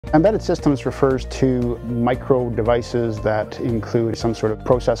Embedded systems refers to micro devices that include some sort of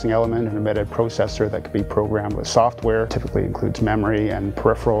processing element, an embedded processor that could be programmed with software. Typically includes memory and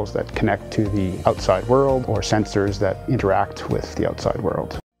peripherals that connect to the outside world, or sensors that interact with the outside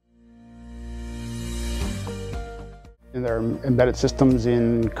world. And there are embedded systems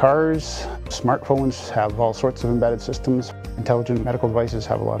in cars. Smartphones have all sorts of embedded systems. Intelligent medical devices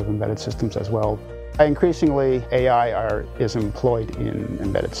have a lot of embedded systems as well. Increasingly, AI is employed in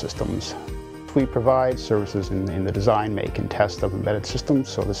embedded systems. We provide services in the design, make, and test of embedded systems.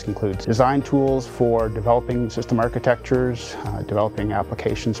 So this includes design tools for developing system architectures, developing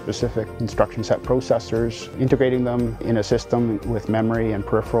application-specific instruction set processors, integrating them in a system with memory and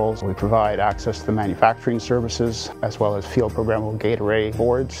peripherals. We provide access to the manufacturing services, as well as field programmable gate array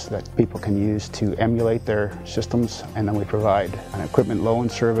boards that people can use to emulate their systems. And then we provide an equipment loan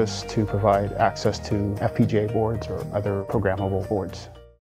service to provide access to FPGA boards or other programmable boards.